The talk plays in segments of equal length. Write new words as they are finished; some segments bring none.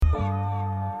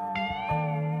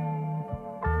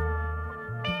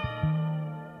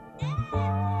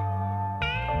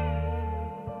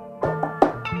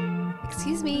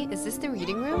Is this the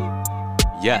reading room?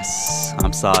 Yes,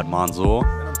 I'm Saad Manzoor.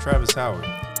 And I'm Travis Howard.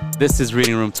 This is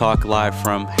Reading Room Talk live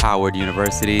from Howard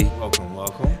University. Welcome,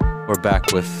 welcome. We're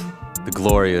back with the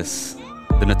glorious,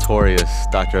 the notorious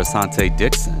Dr. Asante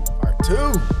Dixon. Part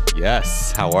 2.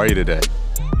 Yes, how are you today?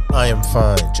 I am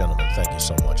fine, gentlemen. Thank you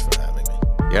so much for having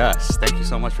me. Yes, thank you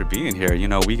so much for being here. You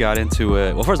know, we got into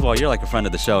it. Well, first of all, you're like a friend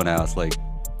of the show now. It's like,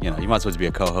 you know, you might as well be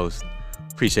a co-host.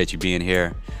 Appreciate you being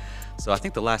here. So I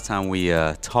think the last time we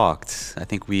talked, I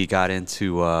think we got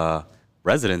into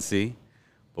residency,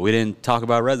 but we didn't talk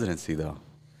about residency, though.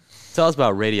 Tell us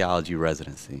about radiology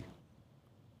residency.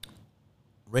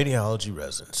 Radiology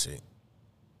residency.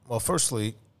 Well,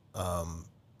 firstly,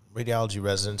 radiology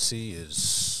residency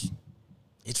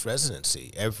it's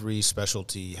residency. Every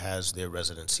specialty has their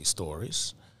residency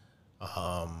stories.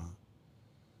 But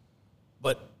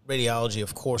radiology,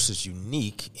 of course, is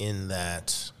unique in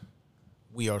that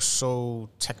we are so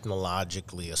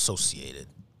technologically associated.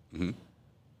 Mm-hmm.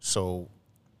 So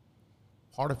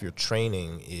part of your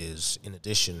training is, in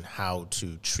addition, how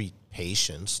to treat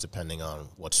patients, depending on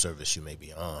what service you may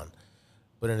be on.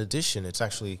 But in addition, it's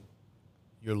actually,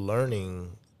 you're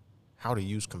learning how to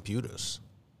use computers,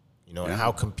 you know, and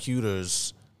how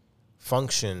computers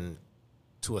function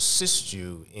to assist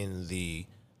you in the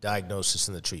diagnosis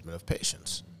and the treatment of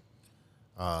patients.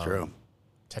 True.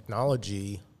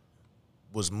 Technology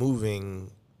was moving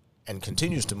and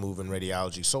continues to move in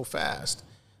radiology so fast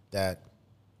that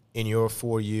in your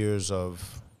 4 years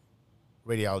of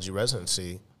radiology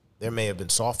residency, there may have been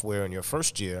software in your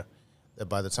first year that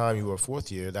by the time you were fourth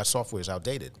year, that software is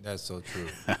outdated. That's so true.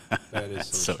 That is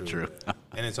So so true.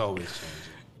 And it's always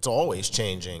changing. It's always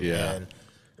changing. Yeah.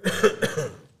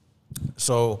 And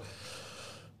so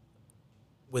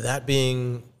with that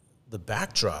being the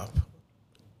backdrop,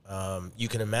 you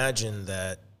can imagine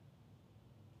that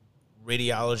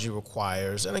radiology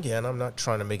requires, and again, I'm not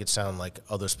trying to make it sound like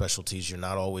other specialties, you're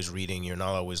not always reading, you're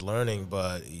not always learning,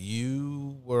 but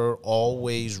you were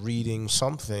always reading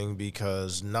something,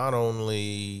 because not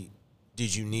only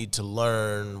did you need to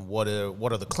learn what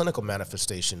are the clinical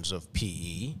manifestations of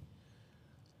PE,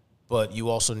 but you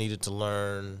also needed to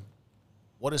learn,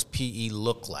 what does PE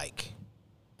look like?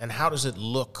 And how does it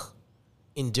look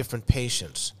in different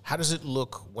patients? How does it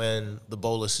look when the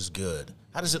bolus is good?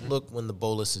 How does it look when the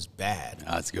bolus is bad?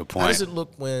 That's a good point. How does it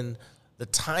look when the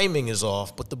timing is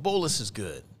off, but the bolus is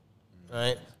good,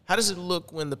 right? How does it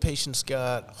look when the patient's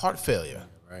got heart failure,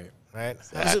 Right. right?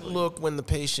 How does it look when the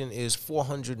patient is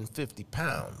 450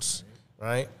 pounds,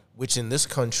 right? Which in this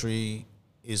country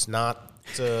is not,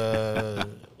 you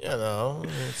know,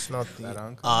 it's not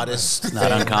the oddest It's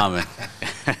not uncommon.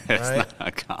 It's Right? not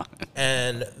uncommon.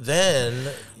 And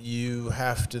then you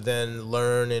have to then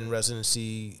learn in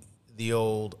residency the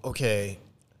old, okay,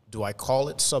 do I call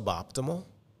it suboptimal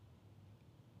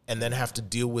and then have to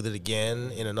deal with it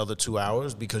again in another 2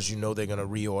 hours because you know they're going to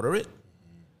reorder it?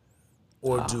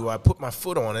 Or do I put my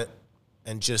foot on it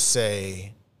and just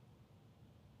say,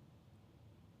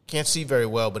 can't see very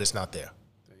well, but it's not there?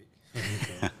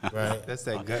 Right? That's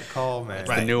that gut call, man.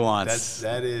 The nuance.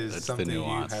 That is That's the something you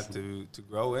nuance. have to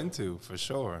grow into, for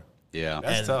sure. Yeah.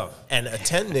 That's tough. And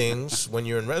attendings, when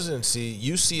you're in residency,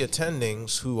 you see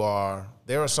attendings who are,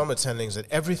 there are some attendings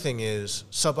that everything is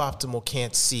suboptimal,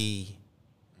 can't see,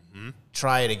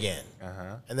 try it again.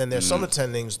 And then there's some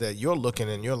attendings that you're looking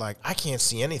and you're like, I can't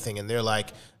see anything. And they're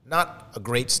like, not a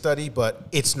great study, but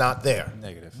it's not there.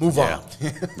 Negative. Move Yeah. on.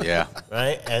 Yeah.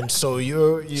 Right? And so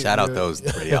you're Shout out those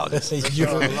radiologists.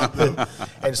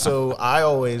 and so I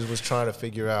always was trying to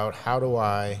figure out, how do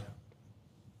I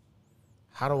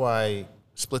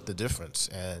split the difference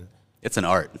and It's an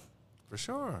art. For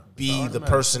sure. be the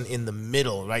person in the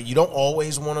middle, right? You don't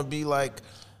always want to be like,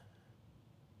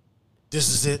 this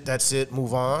is it, that's it,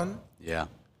 move on. Yeah.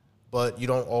 But you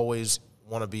don't always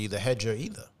want to be the hedger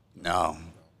either, No,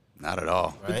 not at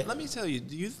all. But right? let me tell you,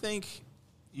 do you think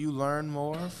you learn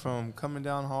more from coming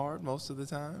down hard most of the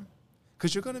time?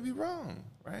 Because you're going to be wrong,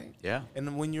 right? Yeah.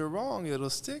 And when you're wrong, it'll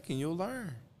stick and you'll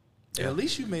learn. Yeah. And at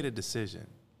least you made a decision.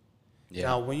 Yeah.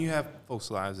 Now, when you have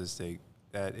folks' lives at stake,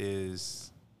 that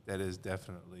is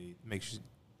definitely makes you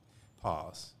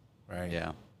pause, right?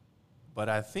 Yeah. But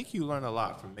I think you learn a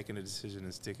lot from making a decision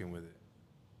and sticking with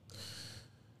it.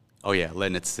 Oh, yeah,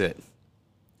 letting it sit.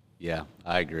 Yeah,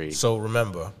 I agree. So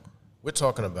remember, we're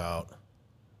talking about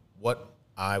what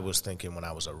I was thinking when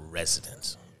I was a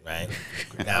resident, right?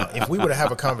 Now, if we were to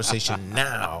have a conversation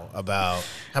now about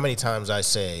how many times I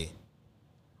say,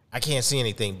 I can't see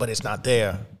anything, but it's not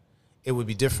there, it would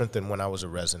be different than when I was a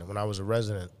resident. When I was a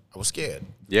resident, I was scared.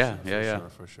 Yeah.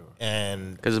 For sure.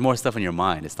 And Because there's more stuff in your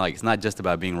mind. It's not just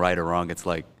about being right or wrong. It's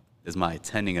like, is my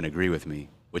attending going to agree with me,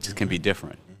 which can be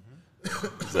different.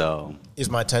 So, is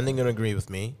my attending going to agree with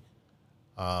me?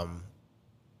 And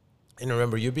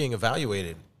remember, you're being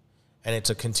evaluated, and it's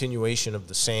a continuation of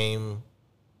the same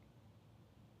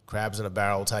crabs in a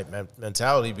barrel type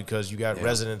mentality, because you got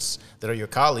residents that are your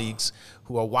colleagues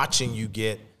who are watching you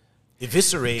get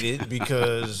eviscerated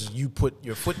because you put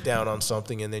your foot down on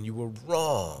something and then you were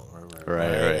wrong.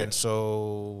 Right. And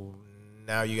so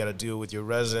now you got to deal with your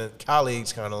resident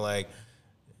colleagues kind of like,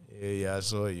 yeah, I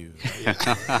saw you.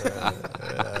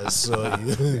 I saw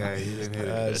you. Yeah, you didn't hit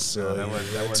it. I saw That you.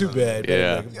 wasn't Too bad.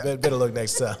 Yeah. Better look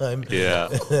next time. yeah.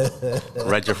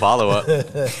 Read your follow-up.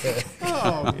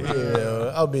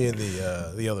 Yeah, I'll be in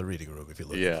the other reading room if you're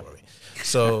looking for me.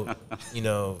 So,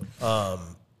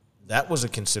 that was a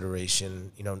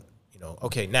consideration.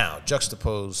 Okay, now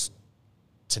juxtaposed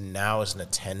to now as an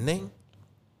attending,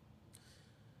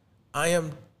 I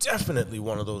am definitely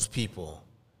one of those people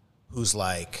who's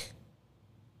like,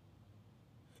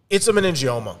 it's a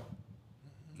meningioma,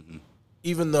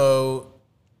 even though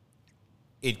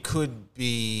it could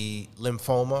be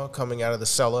lymphoma coming out of the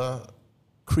cellar,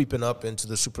 creeping up into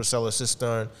the suprasellar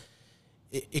cistern.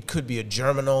 It could be a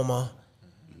germinoma.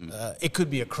 It could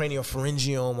be a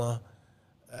craniopharyngioma.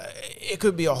 It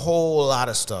could be a whole lot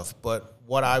of stuff. But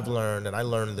what I've learned, and I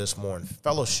learned this more in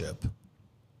fellowship,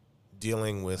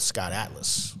 dealing with Scott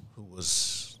Atlas,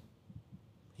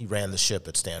 he ran the ship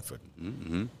at Stanford.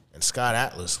 And Scott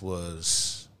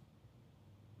Atlas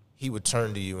he would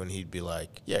turn to you and he'd be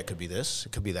like, yeah, it could be this,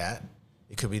 it could be that,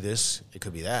 it could be this, it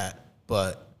could be that,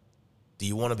 but do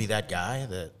you want to be that guy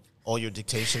that all your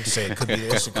dictations say it could be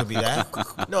this, it could be that?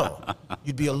 No,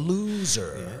 you'd be a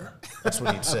loser. That's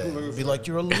what he'd say. He'd be like,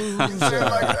 you're a loser.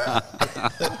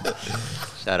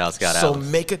 Shout out Scott So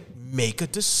Atlas. make a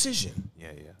decision. Yeah.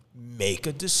 Make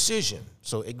a decision.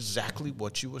 So exactly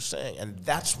what you were saying. And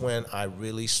that's when I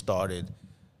really started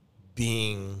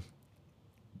being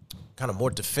kind of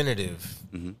more definitive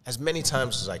as many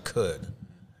times as I could,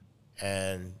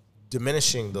 and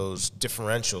diminishing those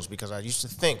differentials, because I used to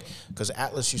think, because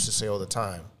Atlas used to say all the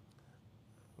time,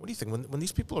 what do you think, when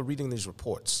these people are reading these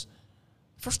reports,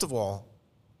 first of all,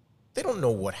 they don't know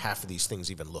what half of these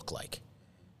things even look like,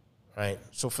 right?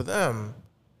 So for them,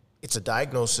 it's a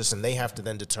diagnosis, and they have to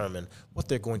then determine what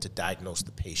they're going to diagnose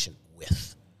the patient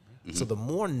with. So the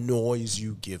more noise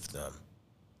you give them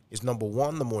is, number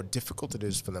one, the more difficult it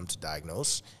is for them to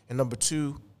diagnose, and number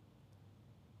two,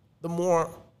 the more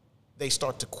they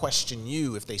start to question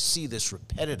you if they see this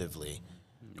repetitively,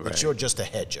 that you're just a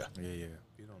hedger. Yeah. You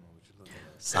don't know what you're looking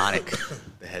at. Sonic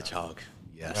the Hedgehog.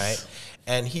 Yes. Right?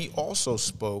 And he also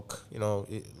spoke,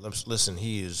 listen,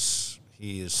 he is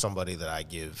somebody that I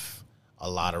give a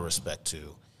lot of respect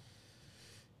to.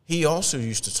 He also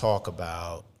used to talk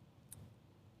about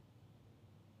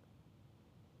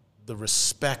the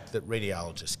respect that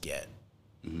radiologists get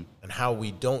and how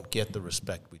we don't get the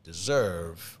respect we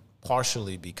deserve,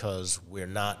 partially because we're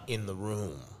not in the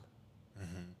room.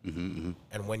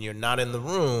 And when you're not in the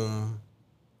room,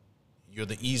 you're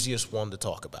the easiest one to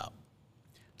talk about.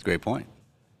 It's a great point.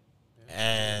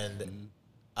 And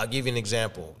I'll give you an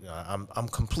example. I'm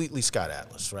completely Scott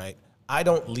Atlas, right? I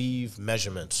don't leave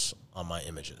measurements on my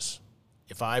images.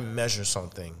 If I measure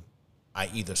something, I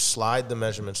either slide the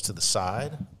measurements to the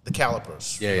side, the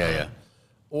calipers, Yeah.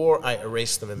 or I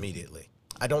erase them immediately.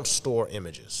 I don't store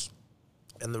images.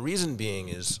 And the reason being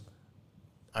is,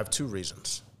 I have two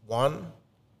reasons. One,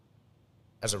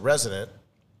 as a resident,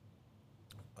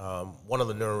 one of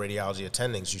the neuroradiology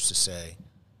attendings used to say,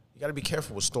 you got to be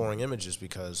careful with storing images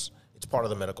because it's part of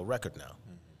the medical record now.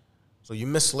 So you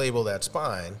mislabel that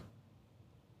spine.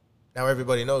 Now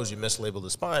everybody knows you mislabeled the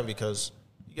spine because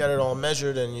you got it all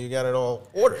measured and you got it all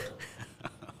ordered.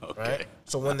 Right?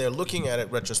 So when they're looking at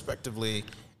it retrospectively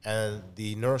and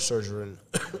the neurosurgeon,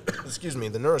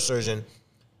 the neurosurgeon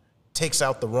takes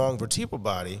out the wrong vertebral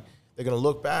body, they're going to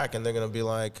look back and they're going to be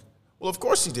like, well, of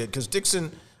course he did, because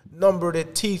Dixon numbered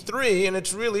it T3 and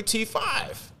it's really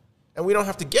T5. And we don't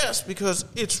have to guess because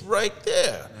it's right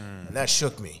there. And that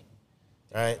shook me,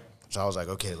 right? So I was like,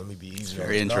 okay, let me be easy.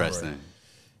 Very interesting.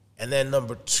 And then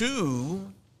number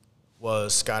two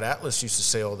was Scott Atlas used to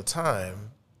say all the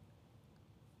time,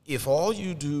 if all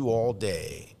you do all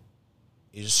day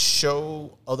is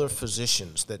show other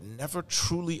physicians that never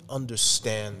truly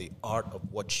understand the art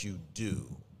of what you do,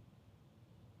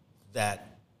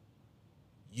 that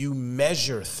you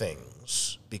measure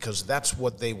things because that's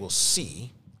what they will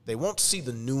see. They won't see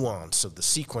the nuance of the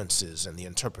sequences and the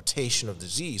interpretation of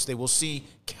disease. They will see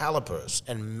calipers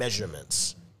and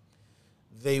measurements.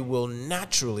 they will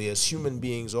naturally, as human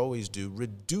beings always do,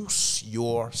 reduce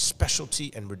your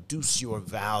specialty and reduce your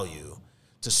value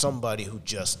to somebody who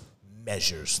just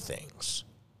measures things.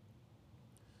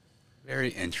 Very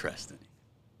interesting.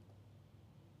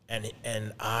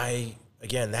 And I,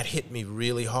 again, that hit me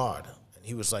really hard. And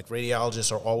he was like,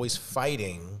 radiologists are always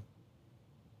fighting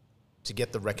to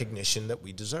get the recognition that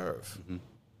we deserve. Mm-hmm.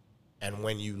 And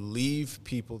when you leave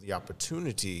people the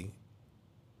opportunity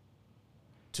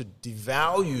to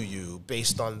devalue you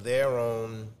based on their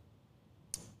own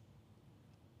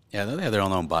they have their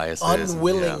own biases,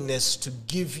 unwillingness to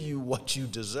give you what you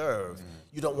deserve,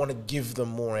 you don't want to give them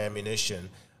more ammunition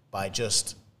by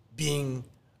just being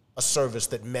a service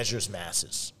that measures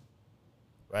masses,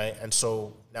 right? And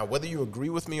so now, whether you agree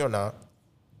with me or not,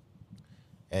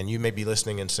 and you may be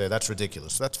listening and say, that's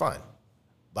ridiculous, that's fine.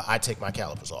 But I take my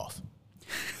calipers off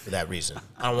for that reason.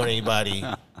 I don't want anybody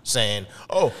saying,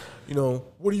 oh, you know,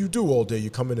 what do you do all day? You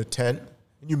come in a tent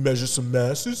and you measure some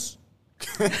masses?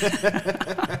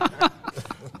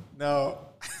 No.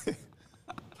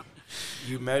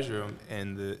 You measure them,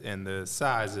 and the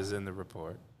size is in the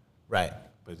report. Right.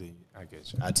 But I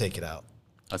get you. I take it out.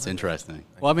 That's interesting.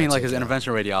 Well, I mean, like as an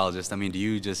interventional radiologist, I mean, do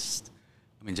you just,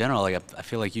 I mean, in general, like I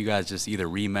feel like you guys just either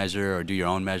remeasure or do your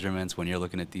own measurements when you're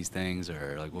looking at these things,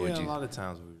 or like what would you? A lot of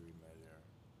times we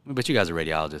remeasure. But you guys are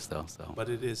radiologists, though, so. But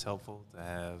it is helpful to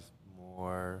have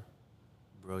more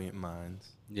brilliant minds.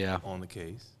 On the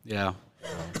case. Yeah.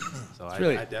 So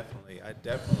I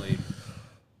definitely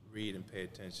read and pay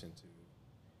attention to,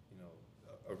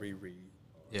 a reread.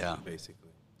 Basically.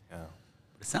 Yeah.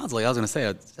 It sounds like, I was going to say,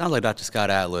 it sounds like Dr. Scott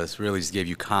Atlas really just gave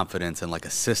you confidence in like a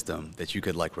system that you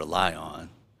could like rely on,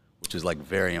 which is like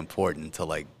very important to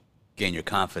like gain your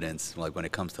confidence like when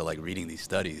it comes to like reading these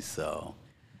studies. So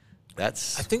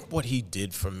that's. I think what he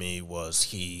did for me was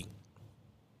he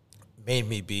made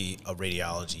me be a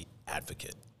radiology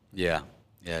advocate. Yeah.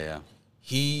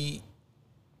 He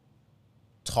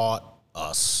taught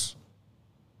us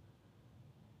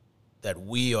that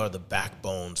we are the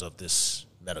backbones of this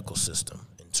medical system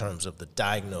in terms of the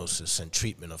diagnosis and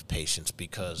treatment of patients,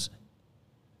 because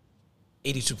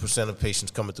 82% of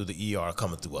patients coming through the ER are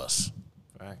coming through us.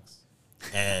 Facts.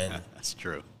 And that's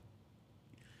true.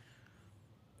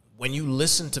 When you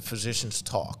listen to physicians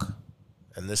talk,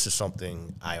 and this is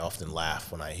something I often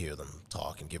laugh when I hear them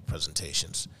talk and give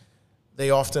presentations, they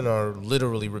often are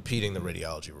literally repeating the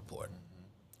radiology report,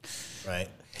 right?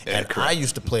 Yeah, and correct. I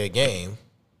used to play a game,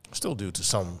 still do to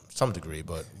some degree,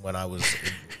 but when I was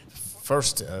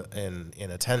first in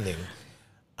attending,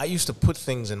 I used to put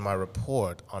things in my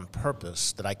report on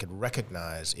purpose that I could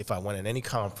recognize. If I went in any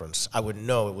conference, I would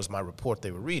know it was my report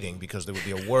they were reading, because there would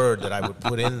be a word that I would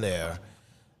put in there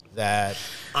that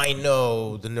I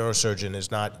know the neurosurgeon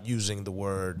is not using the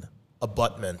word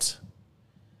abutment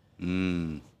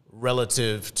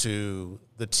relative to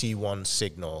the T1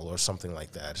 signal or something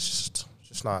like that. It's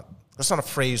just not. That's not a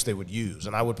phrase they would use,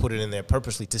 and I would put it in there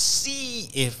purposely to see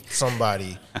if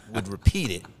somebody would repeat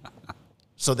it.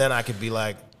 So then I could be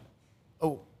like,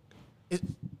 oh,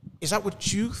 is that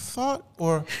what you thought,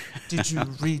 or did you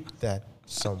read that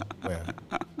somewhere,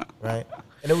 right?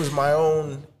 And it was my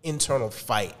own internal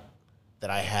fight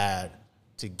that I had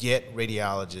to get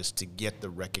radiologists to get the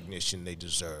recognition they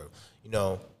deserve.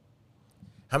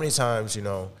 How many times,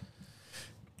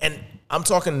 and I'm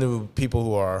talking to people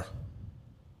who are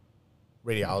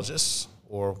radiologists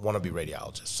or want to be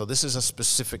radiologists. So this is a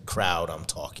specific crowd I'm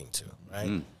talking to, right?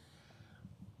 Mm.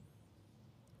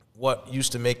 What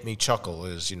used to make me chuckle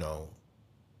is,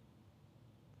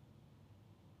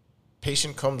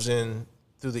 patient comes in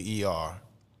through the ER,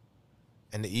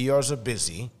 and the ERs are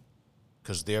busy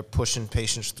because they're pushing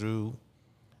patients through.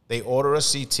 They order a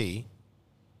CT.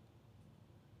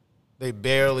 They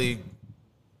barely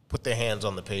put their hands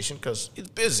on the patient because it's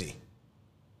busy.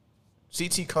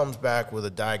 CT comes back with a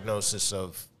diagnosis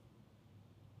of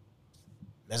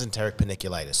mesenteric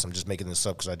paniculitis. I'm just making this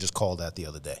up because I just called that the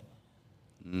other day.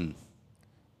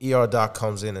 ER doc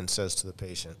comes in and says to the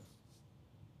patient,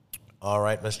 all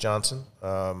right, Ms. Johnson,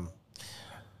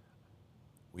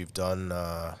 we've done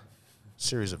a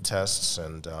series of tests,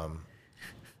 and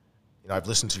I've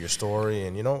listened to your story,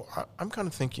 and I'm kind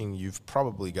of thinking you've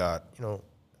probably got,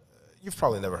 you've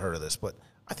probably never heard of this, but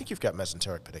I think you've got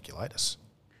mesenteric paniculitis.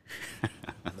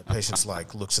 And the patient's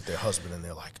like, looks at their husband, and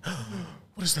they're like,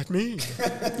 what does that mean?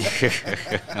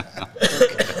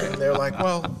 And they're like,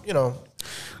 well,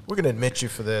 we're going to admit you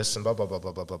for this, and blah, blah, blah,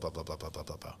 blah, blah, blah, blah, blah, blah, blah, blah,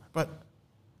 blah, blah. But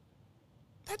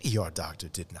that ER doctor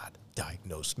did not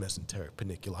diagnose mesenteric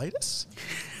paniculitis.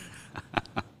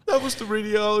 That was the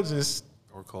radiologist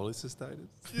Or cholecystitis.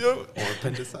 Yep. Or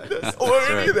appendicitis. Or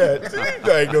any of that. You didn't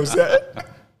diagnose that.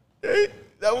 Hey,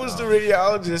 that was the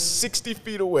radiologist 60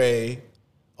 feet away,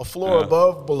 a floor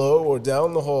above, below, or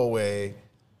down the hallway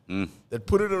that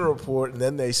put it in a report, and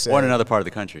then they said... Or in another part of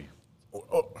the country.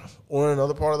 Or in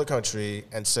another part of the country,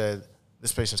 and said,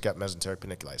 this patient's got mesenteric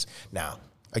paniculitis. Now,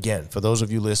 again, for those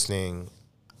of you listening,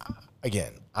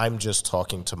 again, I'm just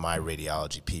talking to my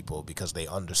radiology people because they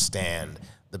understand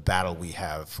the battle we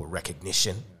have for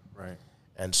recognition. Right.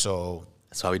 And so...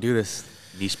 That's why we do this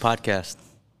niche podcast.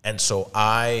 And so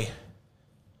I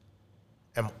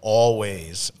am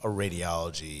always a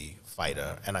radiology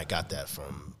fighter, and I got that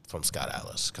from Scott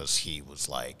Atlas because he was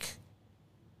like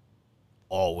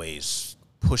always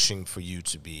pushing for you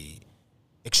to be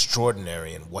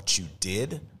extraordinary in what you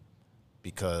did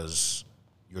because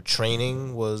your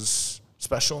training was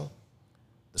special,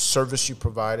 the service you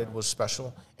provided was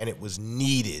special, and it was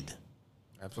needed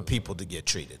for people to get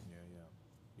treated. Yeah.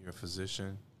 You're a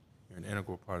physician. You're an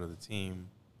integral part of the team.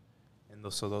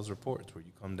 And so those reports where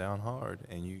you come down hard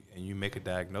and you make a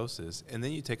diagnosis and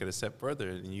then you take it a step further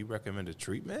and you recommend a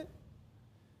treatment,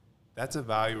 that's a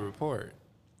value report.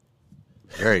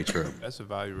 Very true. That's a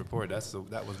value report.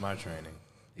 That was my training.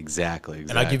 Exactly.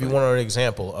 And I'll give you one other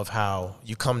example of how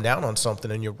you come down on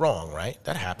something and you're wrong, right?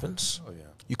 That happens. Oh, yeah.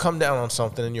 You come down on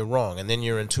something and you're wrong, and then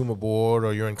you're in tumor board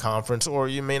or you're in conference, or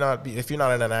you may not be, if you're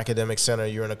not in an academic center,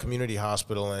 you're in a community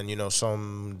hospital, and, you know,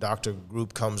 some doctor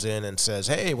group comes in and says,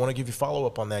 hey, I want to give you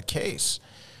follow-up on that case.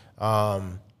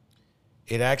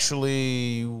 It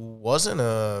actually wasn't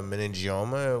a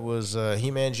meningioma. It was a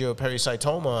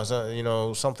hemangiopericytoma, you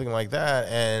know, something like that.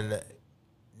 And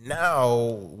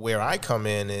now where I come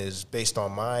in is based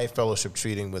on my fellowship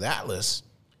treating with Atlas.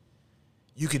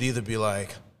 You could either be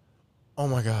like, oh,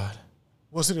 my God,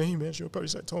 was it a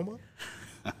hemangiopericytoma?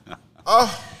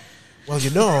 Well,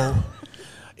 you know,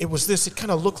 it was this. It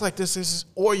kind of looked like this.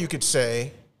 Or you could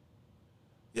say,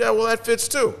 yeah, well, that fits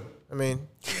too. I mean,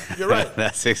 you're right.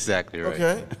 That's exactly right.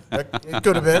 Okay. It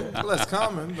could have been. Less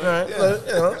common, but Right. yeah.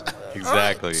 You know.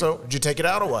 Exactly. Right. So did you take it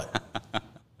out or what?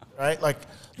 Right? Like,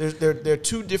 there are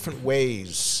two different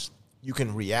ways you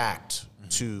can react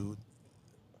to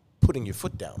putting your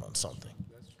foot down on something.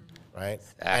 Right?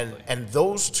 Exactly. And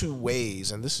those two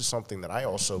ways, and this is something that I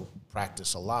also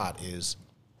practice a lot, is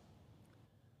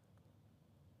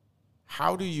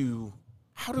how do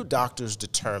doctors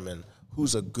determine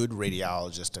who's a good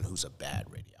radiologist and who's a bad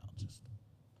radiologist?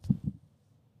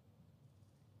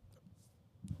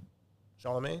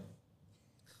 Charlamagne?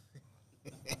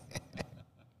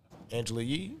 Angela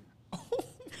Yee?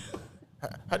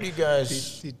 How do you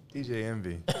guys... DJ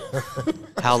Envy.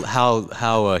 How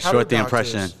short the doctors-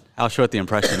 impression? How short the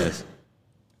impression is?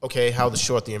 Okay, how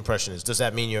short the impression is. Does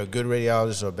that mean you're a good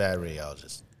radiologist or a bad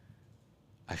radiologist?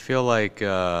 I feel like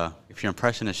if your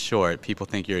impression is short, people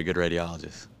think you're a good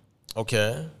radiologist.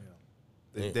 Okay.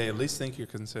 They at least think you're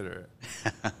considerate.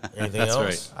 Anything That's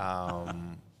else? right.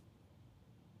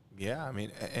 Yeah, I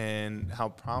mean, and how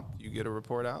prompt you get a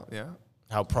report out, yeah.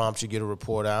 How prompt you get a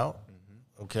report out.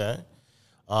 Okay.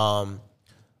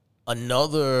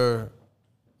 Another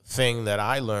thing that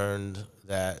I learned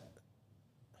that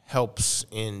helps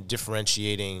in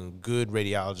differentiating good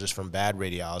radiologists from bad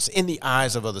radiologists in the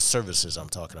eyes of other services I'm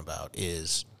talking about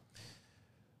is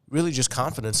really just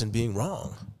confidence in being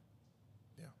wrong.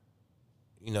 Yeah.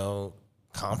 You know,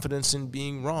 confidence in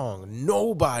being wrong.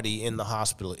 Nobody in the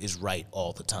hospital is right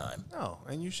all the time. No,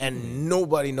 and you should. And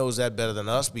nobody knows that better than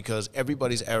us because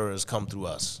everybody's errors come through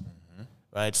us,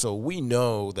 right? So we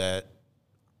know that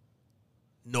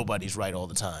nobody's right all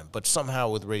the time. But somehow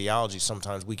with radiology,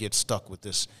 sometimes we get stuck with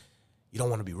this, you don't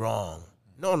want to be wrong.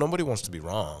 No, nobody wants to be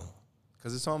wrong.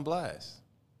 Because it's on blast.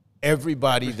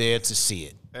 Everybody there to see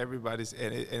it. Everybody's,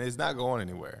 and it's not going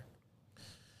anywhere.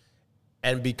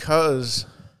 And because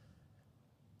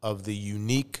of the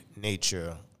unique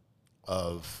nature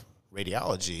of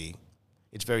radiology,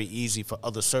 it's very easy for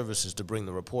other services to bring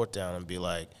the report down and be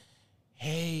like,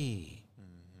 hey,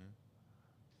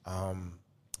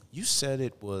 you said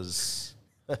it was...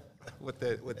 With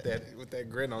that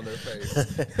grin on their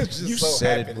face. You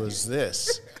said it was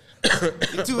this. But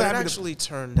it actually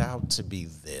turned out to be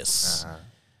this.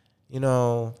 You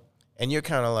know, and you're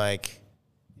kind of like,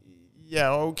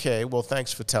 yeah, okay, well,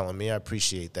 thanks for telling me. I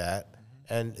appreciate that.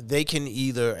 And they can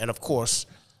either, and of course,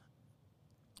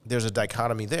 there's a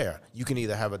dichotomy there. You can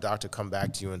either have a doctor come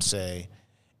back to you and say,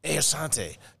 hey,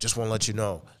 Asante, just want to let you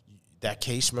know, that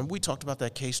case, remember we talked about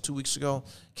that case 2 weeks ago?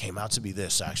 Came out to be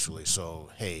this, actually.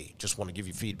 So, hey, just want to give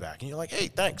you feedback. And you're like, hey,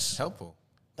 thanks. Helpful.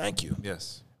 Thank you.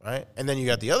 Yes. Right? And then you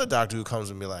got the other doctor who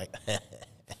comes and be like,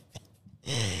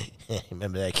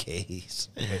 Remember that case?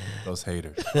 Those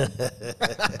haters.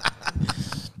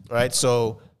 Right?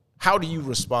 So how do you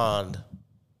respond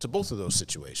to both of those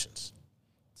situations?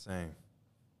 Same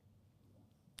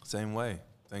way.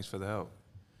 Thanks for the help.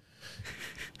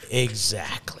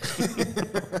 Exactly.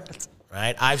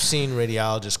 Right? I've seen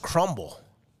radiologists crumble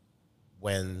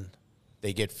when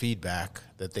they get feedback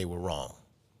that they were wrong.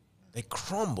 They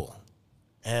crumble.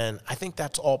 And I think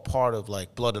that's all part of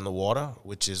like blood in the water,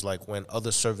 which is like when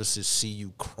other services see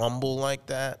you crumble like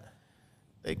that,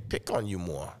 they pick on you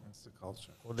more. That's the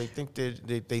culture. Or they think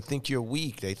they think you're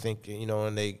weak. They think, you know,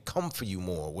 and they come for you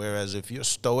more. Whereas if you're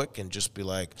stoic and just be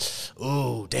like,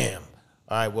 oh, damn.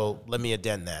 All right, well, let me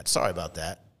addend that. Sorry about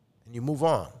that. And you move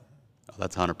on. Oh,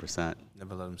 that's 100%.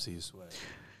 Never let them see you sweat.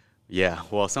 Yeah,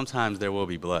 well, sometimes there will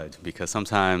be blood because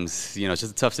sometimes, you know, it's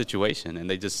just a tough situation and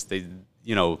they,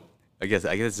 you know, I guess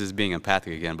it's just being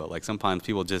empathic again, but like sometimes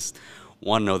people just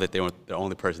want to know that they weren't the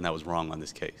only person that was wrong on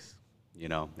this case, you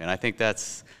know? And I think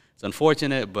it's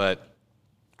unfortunate, but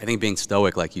I think being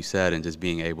stoic, like you said, and just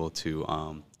being able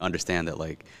to understand that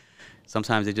like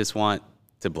sometimes they just want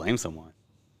to blame someone,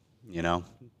 you know?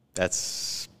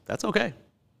 That's okay,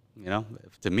 you know?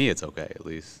 To me, it's okay, at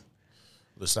least.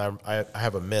 Listen, I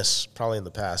have a miss probably in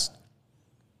the past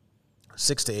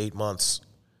 6 to 8 months.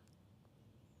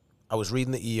 I was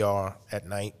reading the ER at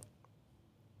night,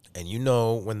 and you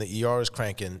know when the ER is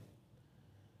cranking,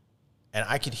 and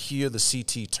I could hear the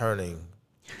CT turning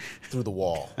through the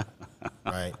wall,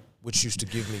 right, which used to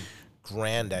give me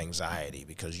grand anxiety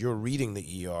because you're reading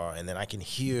the ER, and then I can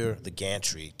hear the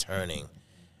gantry turning,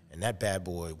 and that bad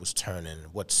boy was turning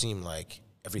what seemed like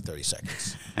every 30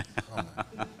 seconds.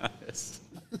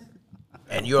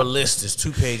 And your list is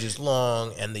 2 pages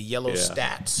long, and the yellow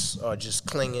stats are just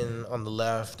clinging on the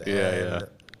left. And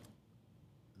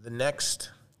the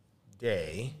next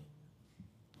day,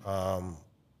 one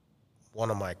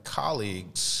of my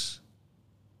colleagues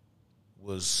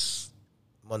was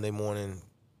Monday morning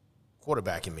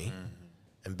quarterbacking me,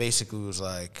 and basically was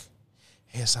like,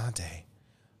 "Hey, Asante,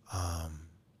 I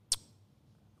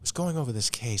was going over this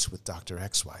case with Dr.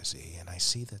 XYZ, and I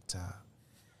see that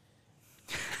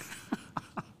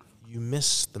you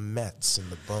missed the Mets in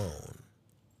the bone."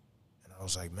 And I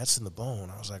was like, Mets in the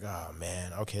bone? I was like, oh,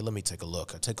 man, okay, let me take a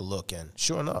look. I take a look, and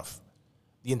sure enough,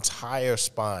 the entire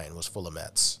spine was full of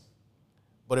Mets.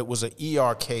 But it was an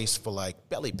ER case for, like,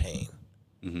 belly pain,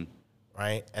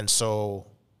 right? And so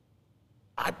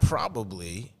I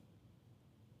probably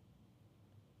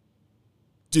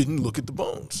didn't look at the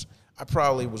bones. I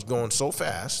probably was going so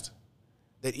fast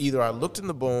that either I looked in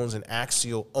the bones and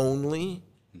axial only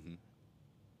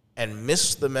and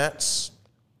missed the Mets,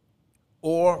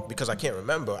 or because I can't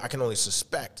remember, I can only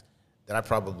suspect that I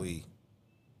probably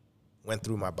went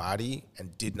through my body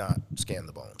and did not scan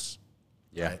the bones.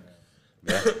 Yeah. Right?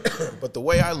 Yeah. But the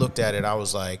way I looked at it, I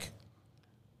was like,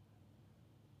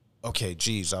 okay,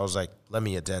 geez. I was like, let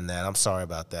me addend that. I'm sorry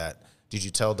about that. Did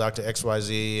you tell Dr.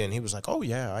 XYZ? And he was like, oh,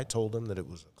 yeah, I told him that it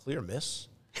was a clear miss.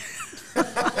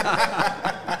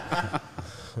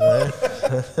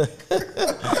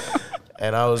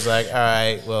 And I was like, all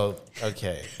right, well,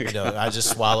 okay. You know, I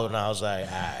just swallowed, and I was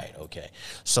like, all right, okay.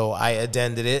 So I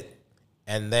addended it,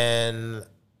 and then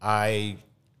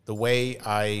the way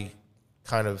I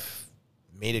kind of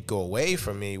made it go away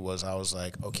from me was I was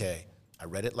like, okay, I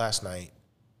read it last night.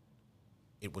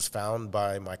 It was found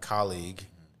by my colleague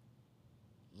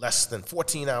less than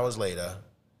 14 hours later.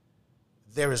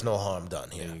 There is no harm done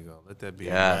here. There you go. Let that be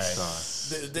Yes. a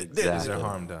sign. There's no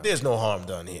harm done. There's no harm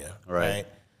done here, right?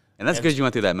 And that's good you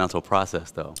went through that mental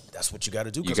process, though. That's what you got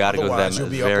to do. You got to go through that. You'll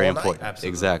be Very up all important. night. Absolutely.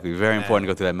 Exactly. Very important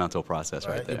to go through that mental process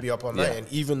right there. You'll be up all night. And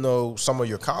even though some of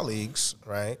your colleagues,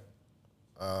 right,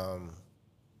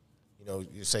 you know,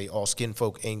 you say all skin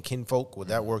folk ain't kinfolk. Well,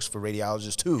 that works for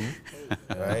radiologists too,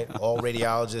 right? All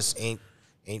radiologists ain't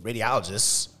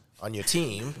radiologists on your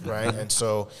team, right? And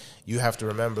so you have to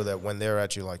remember that when they're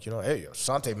at you, like, you know, hey,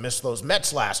 Asante missed those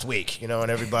Mets last week, you know, and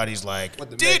everybody's like,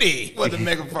 did he? What the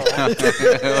megaphone? That's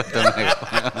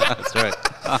right.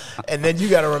 And then you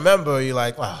got to remember, you're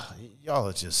like, wow, y'all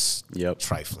are just Yep.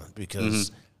 trifling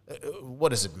because what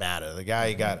does it matter? The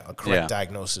guy got a correct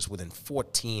diagnosis within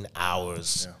 14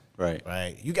 hours, Right.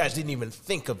 right? You guys didn't even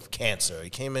think of cancer. He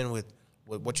came in with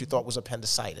what you thought was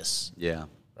appendicitis, Yeah.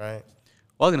 right?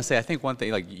 Well, I was going to say, I think one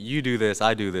thing, like, you do this,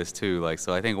 I do this too. Like,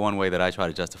 so I think one way that I try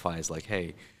to justify is like,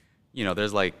 hey, you know,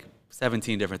 there's like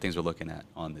 17 different things we're looking at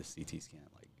on this CT scan.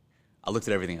 Like, I looked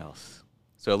at everything else.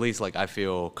 So at least, like, I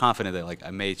feel confident that, like, I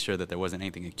made sure that there wasn't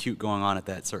anything acute going on at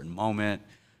that certain moment,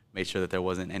 made sure that there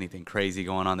wasn't anything crazy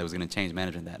going on that was going to change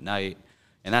management that night.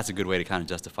 And that's a good way to kind of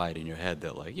justify it in your head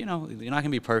that, like, you know, you're not going to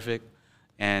be perfect.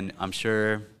 And I'm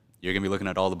sure you're going to be looking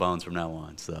at all the bones from now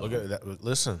on. So Okay,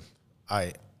 listen,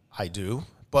 I do.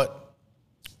 But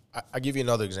I give you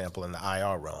another example in the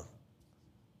IR realm.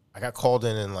 I got called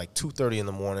in like 2:30 in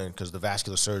the morning because the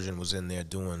vascular surgeon was in there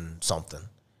doing something.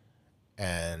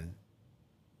 And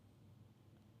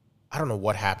I don't know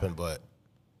what happened, but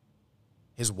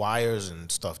his wires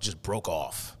and stuff just broke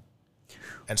off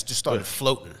and just started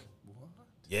floating. What?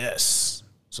 Yes.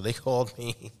 So they called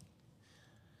me.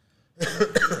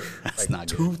 that's like not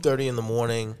good. 2:30 in the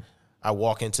morning. I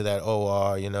walk into that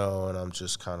OR, you know, and I'm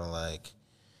just kind of like,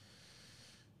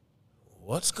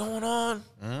 what's going on?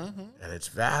 Mm-hmm. And it's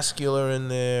vascular in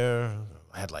there.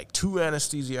 I had like 2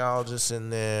 anesthesiologists in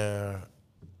there.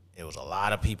 It was a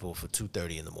lot of people for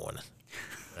 2:30 in the morning,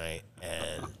 right?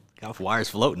 And Got wires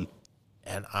floating.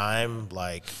 And I'm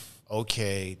like,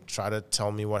 okay, try to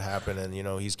tell me what happened. And, you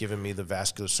know, he's giving me the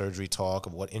vascular surgery talk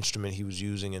of what instrument he was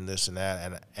using and this and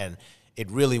that. And it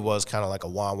really was kind of like a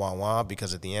wah, wah, wah,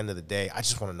 because at the end of the day, I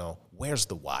just want to know, where's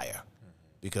the wire?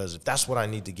 Because if that's what I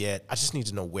need to get, I just need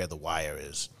to know where the wire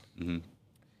is. Mm-hmm.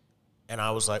 And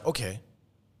I was like, okay,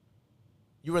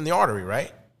 you were in the artery, right?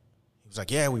 He was like,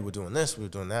 yeah, we were doing this, we were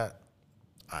doing that.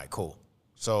 All right, cool.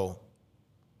 So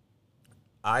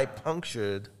I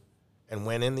punctured and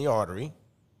went in the artery,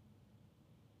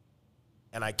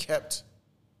 and I kept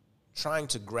trying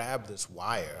to grab this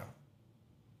wire,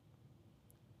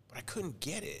 but I couldn't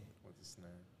get it. With the snare.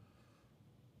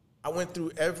 I went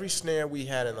through every snare we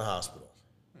had in the hospital.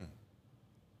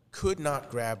 Could not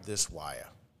grab this wire.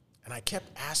 And I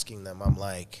kept asking them, I'm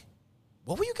like,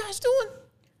 what were you guys doing?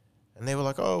 And they were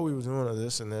like, oh, we were doing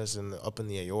this and this and up in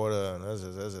the aorta and this.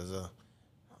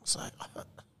 I was like,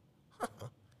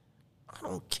 I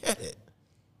don't get it.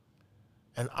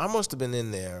 And I must have been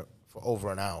in there for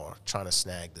over an hour trying to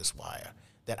snag this wire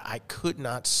that I could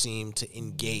not seem to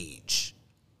engage.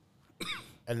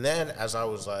 And then as I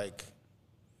was like,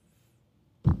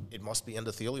 it must be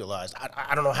endothelialized.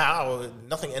 I don't know how.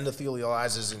 Nothing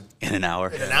endothelializes In an hour.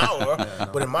 in an hour.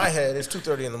 But in my head, it's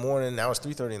 2:30 in the morning. Now it's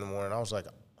 3:30 in the morning. I was like,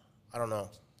 I don't know.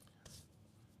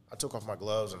 I took off my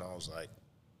gloves and I was like,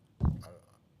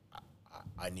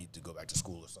 I need to go back to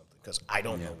school or something because I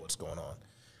don't know what's going on.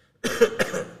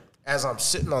 As I'm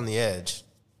sitting on the edge,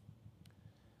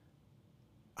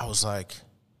 I was like,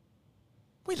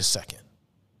 wait a second.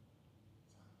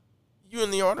 You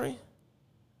in the artery?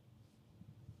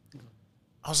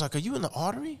 I was like, are you in the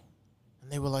artery?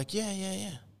 And they were like, yeah.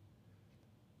 I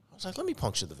was like, let me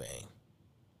puncture the vein.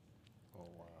 Oh,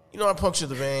 wow. You know, I punctured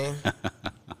the vein.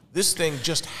 This thing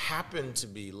just happened to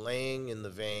be laying in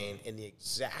the vein in the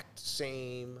exact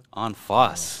same En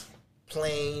face.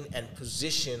 plane and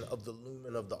position of the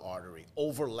lumen of the artery,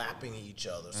 overlapping each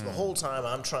other. So the whole time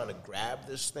I'm trying to grab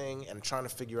this thing and trying to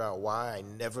figure out why I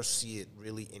never see it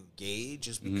really engage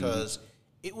is because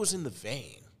it was in the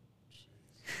vein.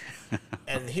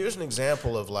 And here's an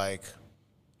example of like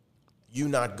you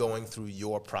not going through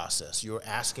your process. You're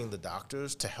asking the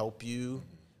doctors to help you,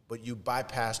 but you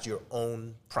bypassed your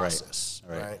own process,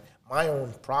 right? My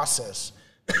own process,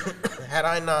 had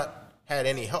I not had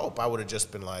any help, I would have just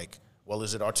been like, well,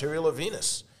 is it arterial or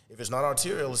venous? If it's not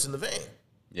arterial, it's in the vein.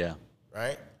 Yeah.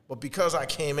 Right? But because I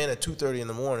came in at 2:30 in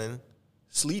the morning,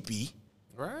 sleepy,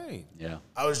 Right. Yeah.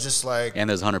 I was just like, And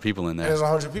there's 100 people in there. there's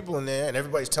 100 people in there, and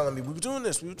everybody's telling me, we were doing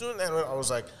this, we were doing that. And I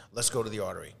was like, let's go to the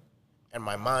artery. And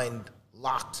my mind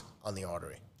locked on the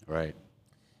artery. Right.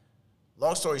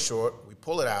 Long story short, we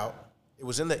pull it out. It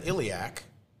was in the iliac.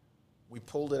 We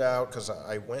pulled it out because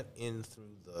I went in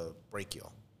through the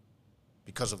brachial.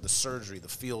 Because of the surgery, the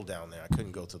field down there, I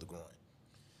couldn't go through the groin.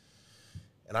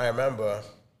 And I remember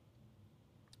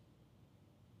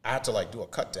I had to like do a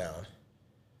cut down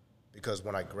because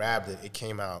when I grabbed it, it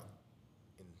came out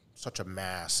in such a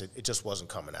mass. It just wasn't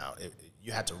coming out.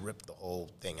 You had to rip the whole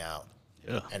thing out.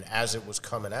 Yeah. And as it was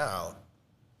coming out,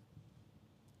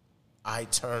 I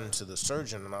turned to the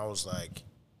surgeon and I was like,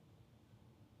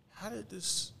 how did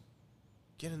this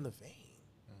get in the vein?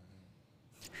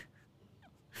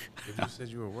 If you said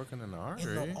you were working in the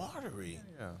artery. In the artery.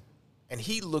 Yeah. And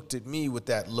he looked at me with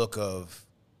that look of,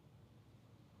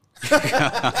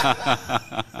 I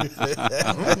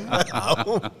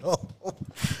don't know.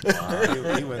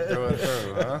 He went through and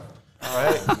through, huh?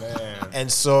 Right? Oh, man.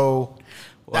 And so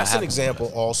that's an happened?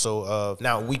 example also of,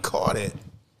 now we caught it,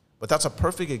 but that's a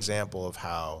perfect example of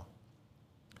how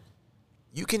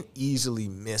you can easily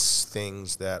miss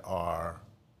things that are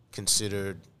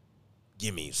considered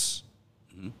gimmies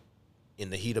in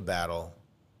the heat of battle.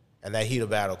 And that heat of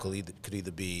battle could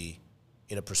either be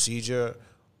in a procedure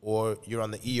or you're on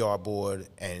the ER board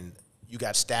and you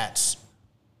got stats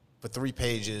for 3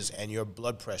 pages and your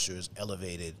blood pressure is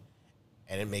elevated,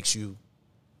 and it makes you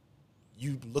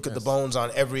look at the bones on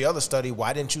every other study.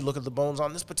 Why didn't you look at the bones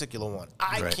on this particular one?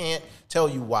 I can't tell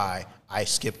you why I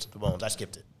skipped the bones. I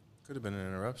skipped it. Could have been an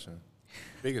interruption.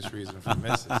 Biggest reason for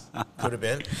misses. Could have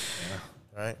been.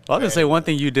 Right. Well, I was going to say one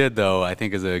thing you did, though, I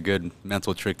think is a good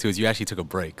mental trick, too, is you actually took a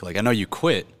break. Like, I know you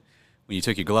quit when you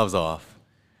took your gloves off,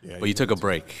 but you took a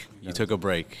break. You took a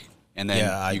break. And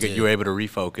then you were able to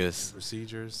refocus.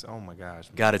 Procedures, oh, my gosh.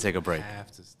 Got to take a break. You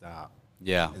have to stop.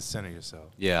 Yeah. And center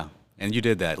yourself. Yeah. And you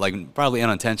did that. Like, probably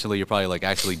unintentionally, you're probably, like,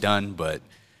 actually done, but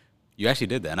you actually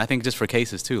did that. And I think just for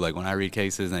cases, too, like when I read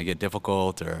cases and they get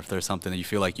difficult, or if there's something that you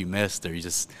feel like you missed, or you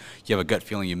have a gut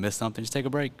feeling you missed something, just take a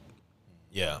break.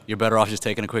 Yeah. You're better off just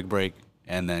taking a quick break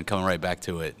and then coming right back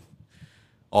to it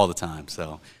all the time.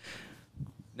 So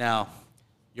now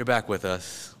you're back with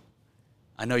us.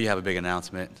 I know you have a big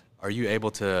announcement. Are you able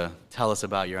to tell us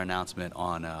about your announcement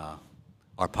on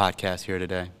our podcast here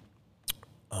today?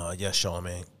 Yes,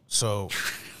 Charlamagne. So,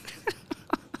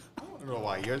 I don't know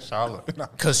why you're Charlotte.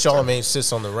 because Charlamagne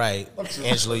sits on the right,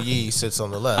 Angela Yee sits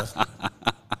on the left,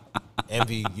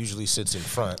 Envy usually sits in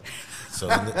front. So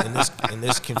in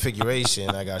this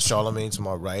configuration, I got Charlamagne to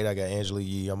my right, I got Angela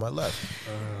Yee on my left.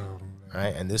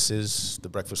 Right, and this is the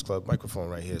Breakfast Club microphone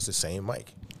right here. It's the same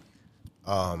mic.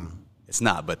 It's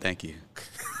not, but thank you.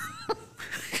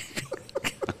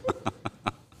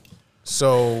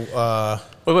 So,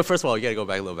 but first of all, you got to go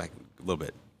back a little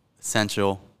bit.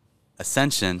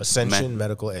 Ascension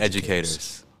Medical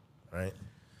Educators. Right.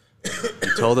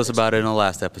 You told us about it in the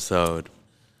last episode.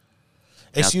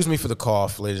 Excuse me for the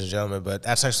cough, ladies and gentlemen, but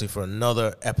that's actually for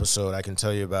another episode. I can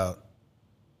tell you about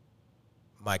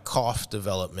my cough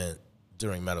development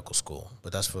during medical school,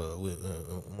 but that's for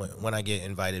when I get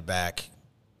invited back.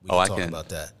 We can talk about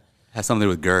that. Has something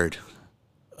to do with GERD.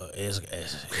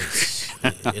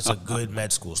 It's a good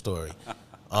med school story.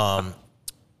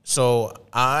 So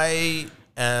I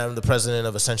am the president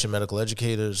of Ascension Medical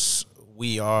Educators.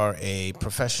 We are a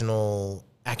professional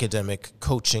academic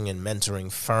coaching and mentoring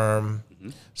firm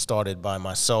started by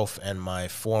myself and my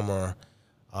former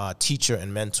teacher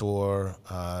and mentor,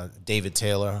 David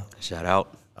Taylor. Shout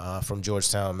out. From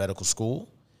Georgetown Medical School.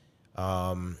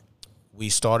 We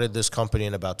started this company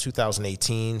in about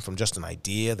 2018 from just an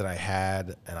idea that I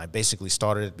had, and I basically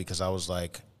started it because I was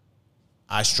like,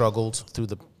 I struggled through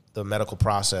the medical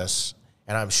process,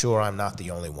 and I'm sure I'm not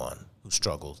the only one who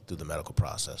struggled through the medical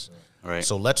process. Right.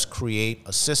 So let's create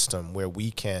a system where we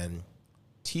can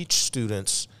teach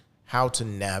students how to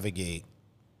navigate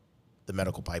the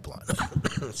medical pipeline,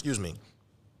 excuse me,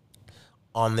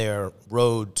 on their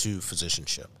road to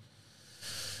physicianship.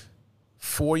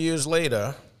 4 years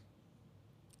later,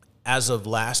 as of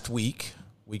last week,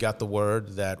 we got the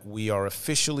word that we are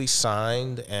officially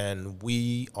signed and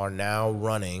we are now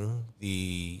running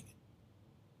the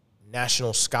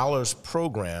National Scholars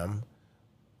Program,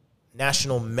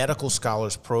 National Medical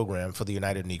Scholars Program for the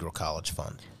United Negro College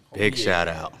Fund. Big shout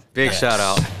out. Big shout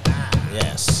out.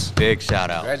 Yes. Big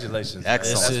shout out. Congratulations.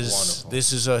 Excellent.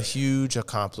 This is a huge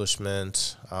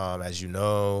accomplishment. As you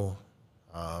know,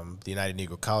 the United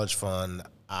Negro College Fund,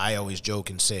 I always joke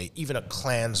and say, even a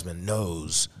Klansman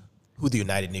knows who the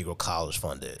United Negro College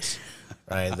Fund is.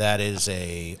 Right? That is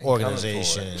a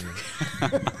organization.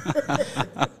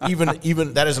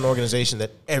 even that is an organization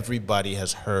that everybody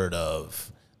has heard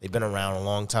of. They've been around a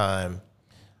long time.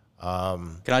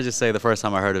 Can I just say the first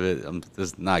time I heard of it,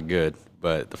 this is not good,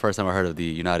 but the first time I heard of the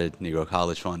United Negro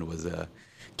College Fund was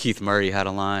Keith Murray had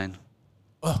a line.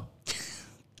 Oh.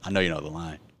 I know you know the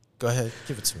line. Go ahead,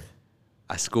 give it to me.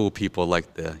 I school people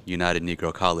like the United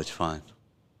Negro College Fund.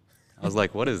 I was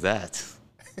like, what is that?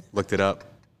 Looked it up.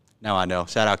 Now I know.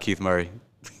 Shout out Keith Murray.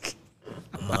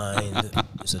 Mind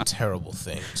is a terrible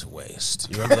thing to waste.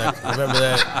 You remember that?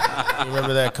 You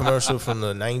remember that commercial from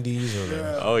the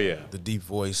 90s? Or the deep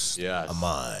voice? Yes. A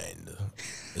mind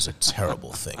is a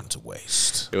terrible thing to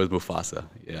waste. It was Mufasa.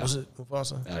 Yeah. Was it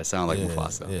Mufasa? It sounded like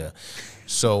Mufasa. Yeah.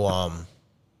 So,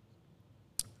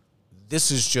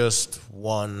 this is just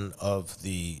one of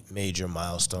the major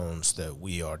milestones that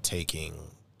we are taking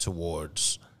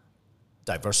towards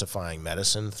diversifying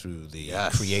medicine through the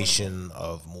creation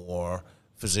of more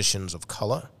physicians of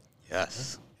color.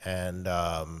 Yes. And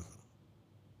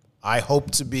I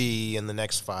hope to be, in the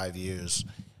next 5 years,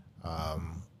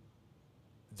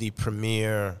 the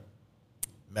premier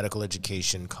medical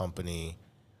education company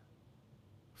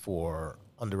for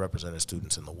underrepresented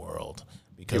students in the world,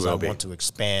 because I want to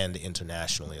expand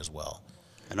internationally as well.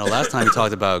 I know last time you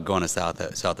talked about going to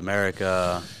South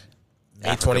America.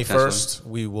 May 21st,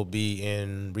 we will be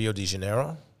in Rio de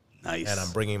Janeiro. Nice. And I'm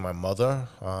bringing my mother.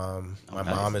 My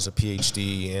mom is a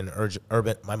PhD in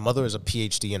urban. My mother is a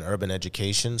PhD in urban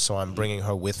education, so I'm bringing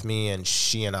her with me, and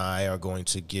she and I are going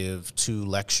to give 2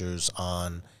 lectures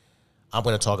on. I'm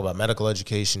going to talk about medical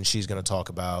education. She's going to talk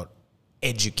about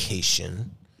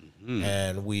education,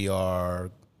 and we are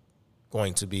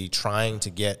going to be trying to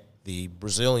get the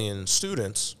Brazilian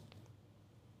students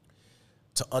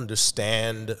to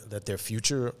understand that their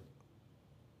future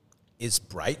is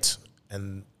bright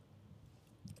and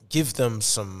give them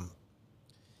some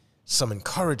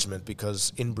encouragement,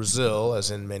 because in Brazil, as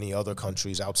in many other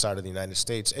countries outside of the United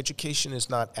States, education is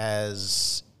not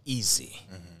as easy.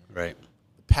 Right.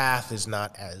 The path is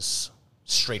not as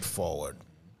straightforward.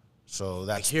 So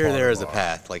that's Here, there is a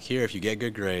path. Like here, if you get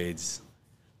good grades,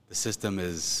 the system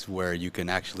is where you can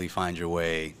actually find your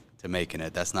way to making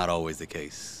it. That's not always the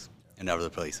case in other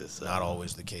places. So. Not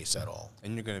always the case at all.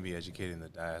 And you're going to be educating the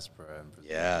diaspora in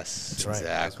Brazil. Yes, That's right.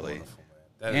 exactly. That's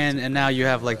wonderful, man. And now you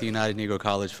have like the United Negro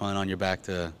College Fund on your back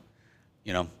to,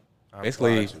 you know,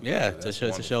 basically, applaud you, yeah, brother.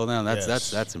 to show them. That's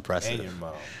Yes. that's impressive. And your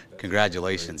mom.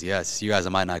 Congratulations. Yes, you guys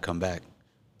might not come back.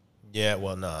 Yeah,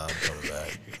 well, nah, I'm coming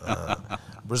back.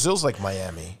 Brazil's like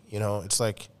Miami. You know, it's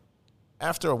like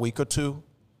after a week or two,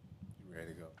 You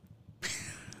ready to go?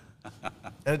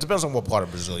 and it depends on what part of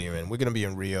Brazil you're in. We're going to be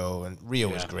in Rio, and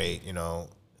Rio is Yeah. great. You know,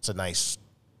 it's a nice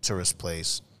tourist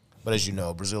place. But as you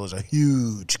know, Brazil is a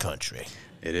huge country.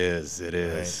 It is. It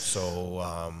is. Right?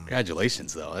 So,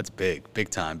 Congratulations, though. That's big. Big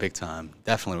time. Big time.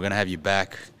 Definitely. We're going to have you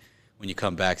back when you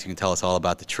come back so you can tell us all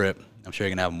about the trip. I'm sure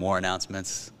you're going to have more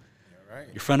announcements. All right.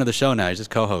 You're friend of the show now. You're just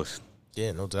co-host.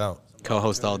 yeah, no doubt.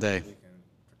 Co-host all day. We can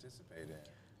participate in.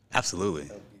 Absolutely.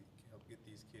 Help get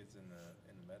these kids in the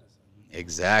medicine.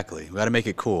 Exactly. We got to make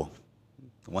it cool.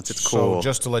 Once it's So cool.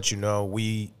 just to let you know,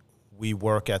 we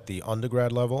work at the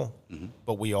undergrad level,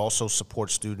 but we also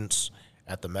support students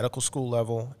at the medical school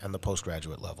level and the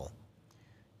postgraduate level.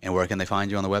 And where can they find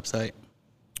you on the website?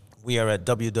 We are at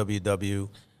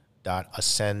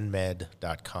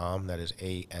www.ascenmed.com. That is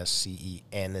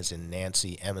ASCEN as in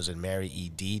Nancy, M as in Mary,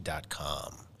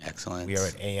 ED.com. Excellent. We are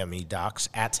at AME Docs,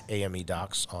 at AME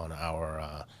Docs on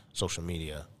our social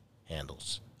media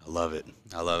handles. I love it.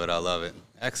 I love it. I love it.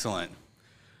 Excellent.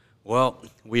 Well,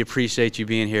 we appreciate you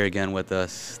being here again with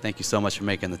us. Thank you so much for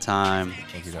making the time.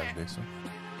 Thank you, Dr. Dixon.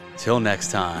 Till next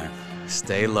time,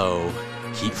 stay low,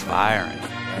 keep firing.